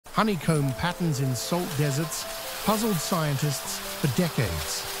Honeycomb patterns in salt deserts puzzled scientists for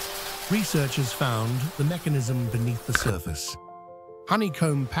decades. Researchers found the mechanism beneath the surface.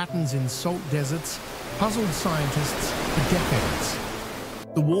 Honeycomb patterns in salt deserts puzzled scientists for decades.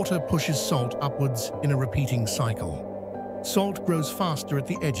 The water pushes salt upwards in a repeating cycle. Salt grows faster at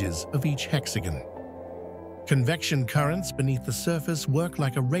the edges of each hexagon. Convection currents beneath the surface work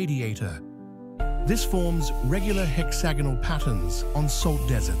like a radiator. This forms regular hexagonal patterns on salt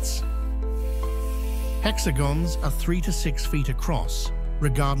deserts. Hexagons are 3 to 6 feet across,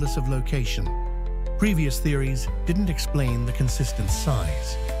 regardless of location. Previous theories didn't explain the consistent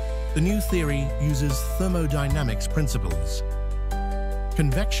size. The new theory uses thermodynamics principles.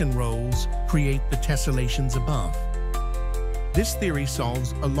 Convection rolls create the tessellations above. This theory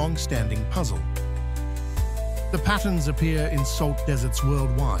solves a long-standing puzzle. The patterns appear in salt deserts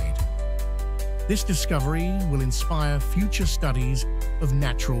worldwide. This discovery will inspire future studies of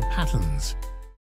natural patterns.